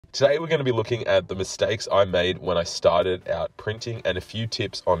Today we're going to be looking at the mistakes I made when I started out printing and a few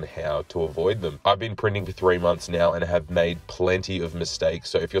tips on how to avoid them. I've been printing for 3 months now and have made plenty of mistakes,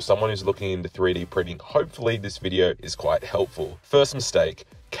 so if you're someone who's looking into 3D printing, hopefully this video is quite helpful. First mistake: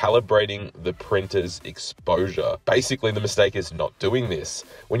 calibrating the printer's exposure. Basically, the mistake is not doing this.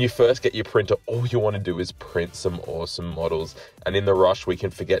 When you first get your printer, all you want to do is print some awesome models, and in the rush we can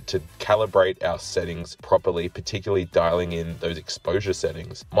forget to calibrate our settings properly, particularly dialing in those exposure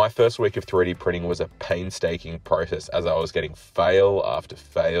settings. My first week of 3D printing was a painstaking process as I was getting fail after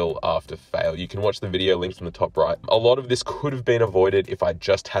fail after fail. You can watch the video linked in the top right. A lot of this could have been avoided if I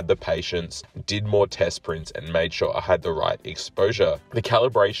just had the patience, did more test prints, and made sure I had the right exposure. The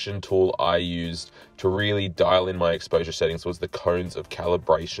calibration tool I used to really dial in my exposure settings was the Cones of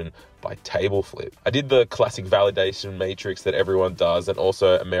Calibration by Tableflip. I did the classic validation matrix that everyone does and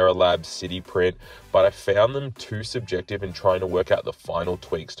also Amera Labs City Print, but I found them too subjective in trying to work out the final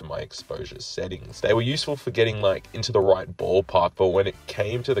tweaks to my exposure settings. They were useful for getting into the right ballpark, but when it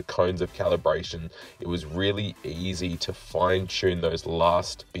came to the Cones of Calibration, it was really easy to fine tune those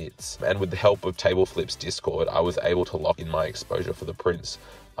last bits. And with the help of Tableflip's Discord, I was able to lock in my exposure for the prints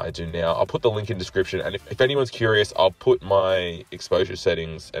I do now. I'll put the link in description, and if anyone's curious, I'll put my exposure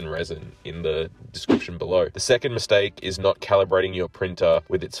settings and resin in the description below. The second mistake is not calibrating your printer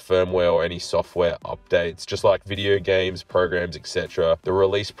with its firmware or any software updates. Just like video games, programs, etc., the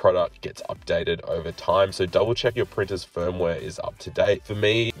release product gets updated over time, so double check your printer's firmware is up to date. For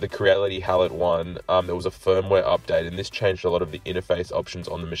me, the Creality Halot One, there was a firmware update, and this changed a lot of the interface options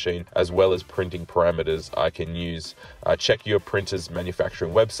on the machine, as well as printing parameters I can use. Check your printer's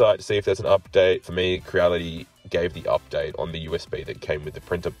manufacturing website to see if there's an update. For me, Creality gave the update on the USB that came with the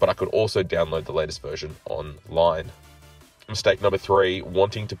printer, but I could also download the latest version online. Mistake number 3,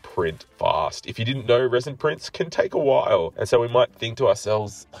 wanting to print fast. If you didn't know, resin prints can take a while, and so we might think to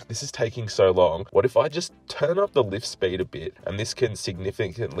ourselves, this is taking so long, what if I just turn up the lift speed a bit? And this can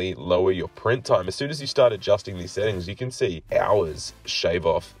significantly lower your print time. As soon as you start adjusting these settings, you can see hours shave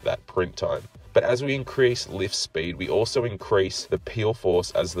off that print time. But as we increase lift speed, we also increase the peel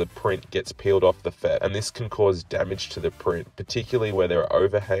force as the print gets peeled off the FET, and this can cause damage to the print, particularly where there are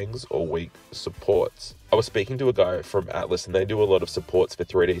overhangs or weak supports. I was speaking to a guy from Atlas, and they do a lot of supports for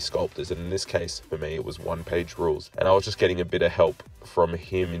 3D sculptors, and in this case for me it was one-page rules, and I was just getting a bit of help from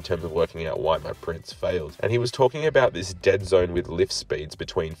him in terms of working out why my prints failed. And he was talking about this dead zone with lift speeds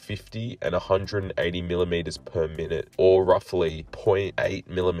between 50 and 180 millimeters per minute, or roughly 0.8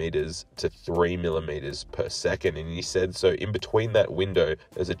 millimeters to 3 millimeters per second, and he said so in between that window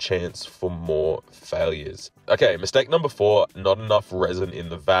there's a chance for more failures. Okay, mistake number 4, not enough resin in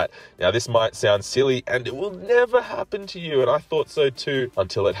the vat. Now this might sound silly and it will never happen to you, and I thought so too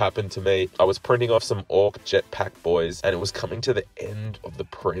until it happened to me. I was printing off some Orc Jetpack boys and it was coming to the end of the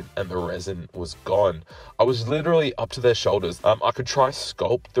print and the resin was gone. I was literally up to their shoulders. I could try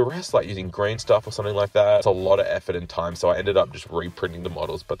sculpt the rest, like using green stuff or something like that. It's a lot of effort and time, so I ended up just reprinting the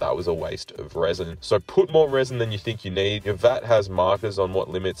models, but that was a waste of resin. So put more resin than you think you need. Your vat has markers on what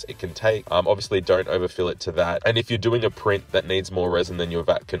limits it can take. Obviously don't overfill it to that, and if you're doing a print that needs more resin than your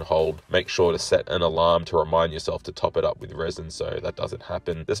vat can hold, make sure to set an alarm to remind yourself to top it up with resin so that doesn't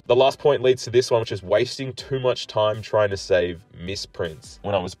happen. The last point leads to this one, which is wasting too much time trying to save misprints.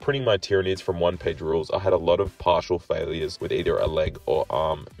 When I was printing my Tyranids from one-page rules, I had a lot of partial failures with either a leg or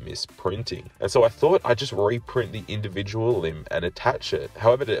arm misprinting, and so I thought I'd just reprint the individual limb and attach it.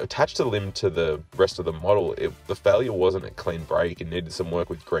 However, to attach the limb to the rest of the model, the failure wasn't a clean break and needed some work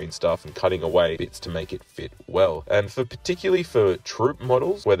with green stuff and cutting away bits to make it fit well. And particularly for troop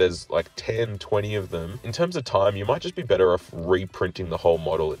models where there's like 10, 20 of them, in terms of time, you might just be better off reprinting the whole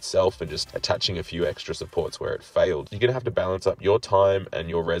model itself and just attaching a few extra supports where it failed. You're gonna have to balance up your time and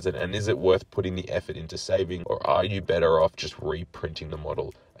your resin, and is it worth putting the effort into saving, or are you better off just reprinting the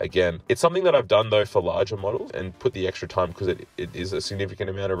model again? It's something that I've done though for larger models and put the extra time because it is a significant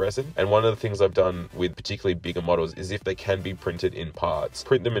amount of resin. And one of the things I've done with particularly bigger models is if they can be printed in parts,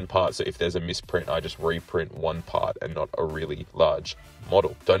 print them in parts, so if there's a misprint I just reprint one part and not a really large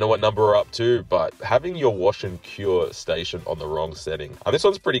model. Don't know what number we're up to, but having your wash and cure station on the wrong setting. This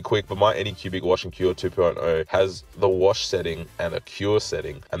one's pretty quick, but my Anycubic Wash and Cure 2.0 has the wash setting and a cure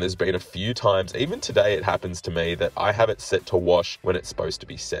setting, and there's been a few times, even today it happens to me, that I have it set to wash when it's supposed to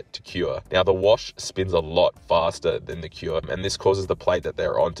be set to cure. Now the wash spins a lot faster than the cure, and this causes the plate that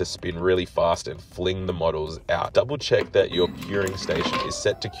they're on to spin really fast and fling the models out. Double check that your curing station is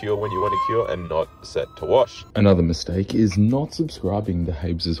set to cure when you want to cure and not set to wash. Another mistake is not subscribing to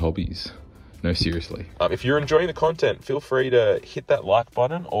Habes' Hobbies. No, seriously. If you're enjoying the content, feel free to hit that like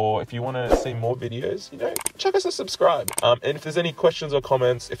button, or if you want to see more videos, chuck us a subscribe. And if there's any questions or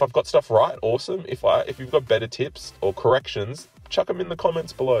comments, if I've got stuff right, awesome. If you've got better tips or corrections, chuck them in the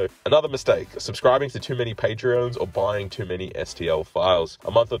comments below. Another mistake, subscribing to too many Patreons or buying too many STL files.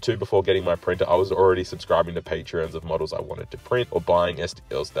 A month or two before getting my printer, I was already subscribing to Patreons of models I wanted to print or buying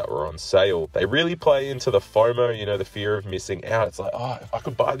STLs that were on sale. They really play into the FOMO, the fear of missing out. It's like, oh, if I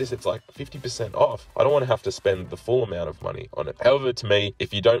could buy this, it's like 50% off. I don't want to have to spend the full amount of money on it. However, to me,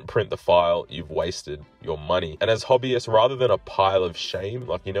 if you don't print the file, you've wasted your money. And as hobbyists, rather than a pile of shame,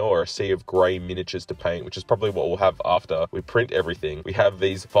 or a sea of gray miniatures to paint, which is probably what we'll have after we print everything, we have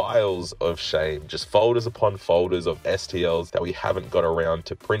these files of shame, just folders upon folders of STLs that we haven't got around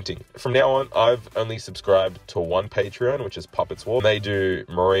to printing. From now on, I've only subscribed to one Patreon, which is Puppets War. They do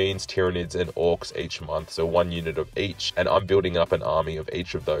Marines, Tyranids, and Orcs each month, so 1 unit of each, and I'm building up an army of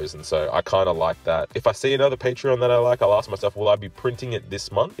each of those, and so I kind of like that. If I see another Patreon that I like, I'll ask myself, will I be printing it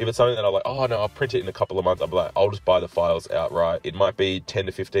this month? If it's something that I'm like, oh no, I'll print it in a couple of months, I'll just buy the files outright. It might be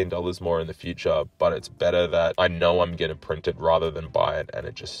 $10 to $15 more in the future, but it's better that I know I'm going to print it rather than buy it and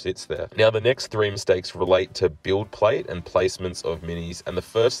it just sits there. Now, the next 3 mistakes relate to build plate and placements of minis, and the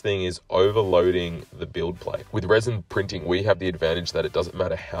first thing is overloading the build plate. With resin printing, we have the advantage that it doesn't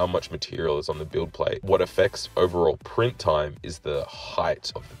matter how much material is on the build plate. What affects overall print time is the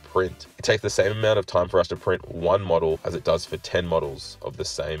height of the print. It takes the same amount of time for us to print one model as it does for 10 models of the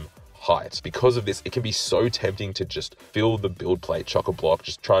same height. Because of this, it can be so tempting to just fill the build plate chock-a-block,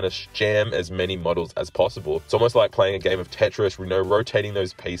 just trying to jam as many models as possible. It's almost like playing a game of Tetris, rotating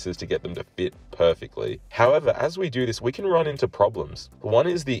those pieces to get them to fit perfectly. However, as we do this, we can run into problems. One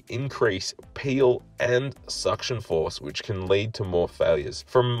is the increased peel and suction force, which can lead to more failures.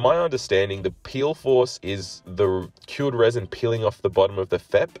 From my understanding, the peel force is the cured resin peeling off the bottom of the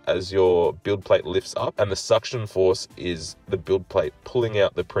FEP as your build plate lifts up, and the suction force is the build plate pulling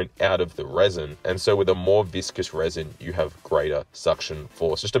out the print out of the resin. And so with a more viscous resin, you have greater suction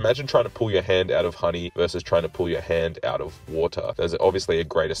force. Just imagine trying to pull your hand out of honey versus trying to pull your hand out of water. There's obviously a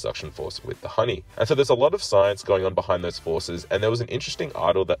greater suction force with the honey. And so there's a lot of science going on behind those forces. And there was an interesting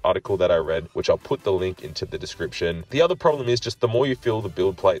article that I read, which I'll put the link into the description. The other problem is just the more you fill the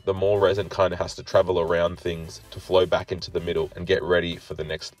build plate, the more resin kind of has to travel around things to flow back into the middle and get ready for the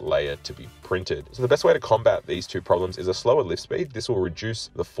next layer to be printed. So the best way to combat these two problems is a slower lift speed. This will reduce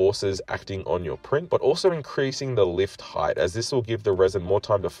the forces acting on your print, but also increasing the lift height, as this will give the resin more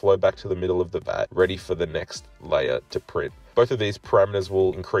time to flow back to the middle of the vat, ready for the next layer to print. Both of these parameters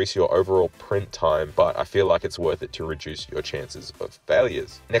will increase your overall print time, but I feel like it's worth it to reduce your chances of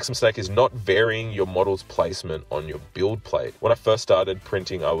failures. Next mistake is not varying your model's placement on your build plate. When I first started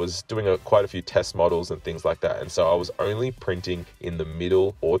printing, I was doing quite a few test models and things like that, and so I was only printing in the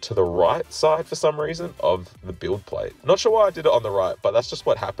middle or to the right side for some reason of the build plate. Not sure why I did it on the right, but that's just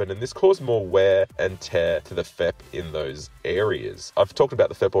what happened, and this caused more wear and tear to the FEP in those areas. I've talked about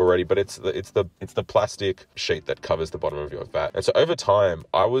the FEP already, but it's the plastic sheet that covers the bottom of your vat. And so over time,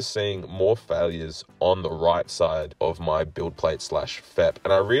 I was seeing more failures on the right side of my build plate / FEP.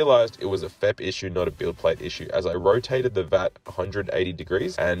 And I realized it was a FEP issue, not a build plate issue, as I rotated the vat 180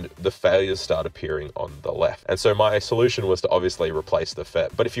 degrees and the failures start appearing on the left. And so my solution was to obviously replace the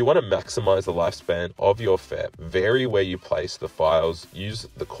FEP. But if you want to maximize the lifespan of your FEP, vary where you place the files, use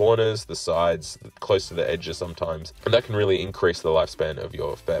the corners, the sides, close to the edges sometimes, and that can really increase the lifespan of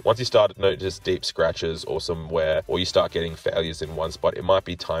your FEP. Once you start to notice deep scratches or some wear, or you start getting failures in one spot, it might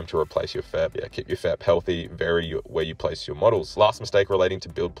be time to replace your FEP. Yeah, keep your FEP healthy, vary where you place your models. Last mistake relating to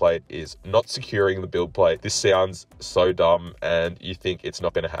build plate is not securing the build plate. This sounds so dumb and you think it's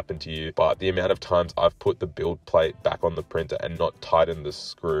not going to happen to you, but the amount of times I've put the build plate back on the printer and not tightened the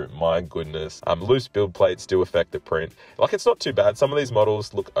screw, my goodness. Loose build plates do affect the print. Like, it's not too bad. Some of these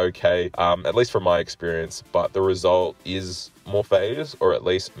models look okay, at least from my experience, but the result is more failures, or at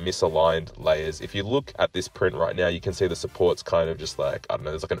least misaligned layers. If you look at this print right now, you can see the supports kind of just like, I don't know,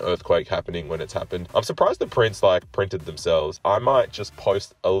 there's like an earthquake happening when it's happened. I'm surprised the prints printed themselves. I might just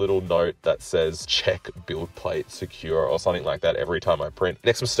post a little note that says check build plate secure or something like that every time I print.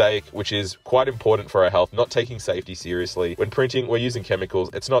 Next mistake, which is quite important for our health, not taking safety seriously. When printing, we're using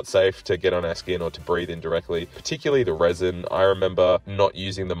chemicals. It's not safe to get on our skin or to breathe in directly, particularly the resin. I remember not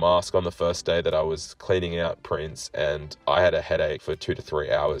using the mask on the first day that I was cleaning out prints, and I had a a headache for 2 to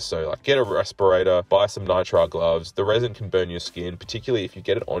 3 hours. So like get a respirator, buy some nitrile gloves. The resin can burn your skin, particularly if you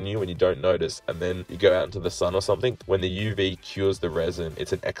get it on you and you don't notice, and then you go out into the sun or something. When the UV cures the resin,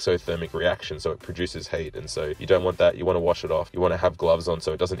 it's an exothermic reaction, so it produces heat, and so you don't want that. You want to wash it off. You want to have gloves on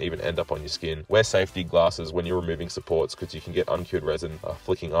so it doesn't even end up on your skin. Wear safety glasses when you're removing supports, because you can get uncured resin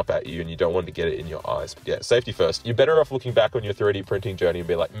flicking up at you, and you don't want to get it in your eyes. But yeah, safety first. You're better off looking back on your 3D printing journey and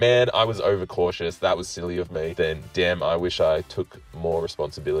be like, man, I was overcautious. That was silly of me. Then damn, I wish I took more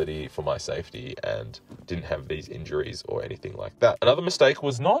responsibility for my safety and didn't have these injuries or anything like that. Another mistake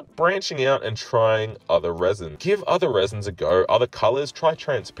was not branching out and trying other resin. Give other resins a go, other colors, try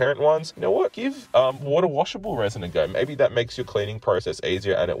transparent ones. You know what? Give water washable resin a go. Maybe that makes your cleaning process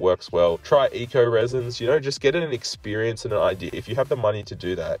easier and it works well. Try eco resins, you know, just get an experience and an idea. If you have the money to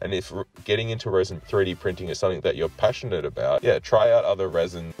do that, and if getting into resin 3D printing is something that you're passionate about, yeah, try out other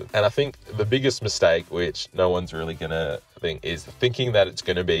resins. And I think the biggest mistake, which no one's really gonna think, is thinking that it's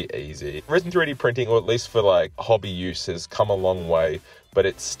gonna be easy. Resin 3D printing, or at least for like hobby use, has come a long way, but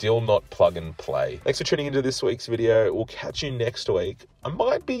it's still not plug and play. Thanks for tuning into this week's video. We'll catch you next week. I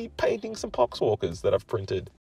might be painting some poxwalkers that I've printed.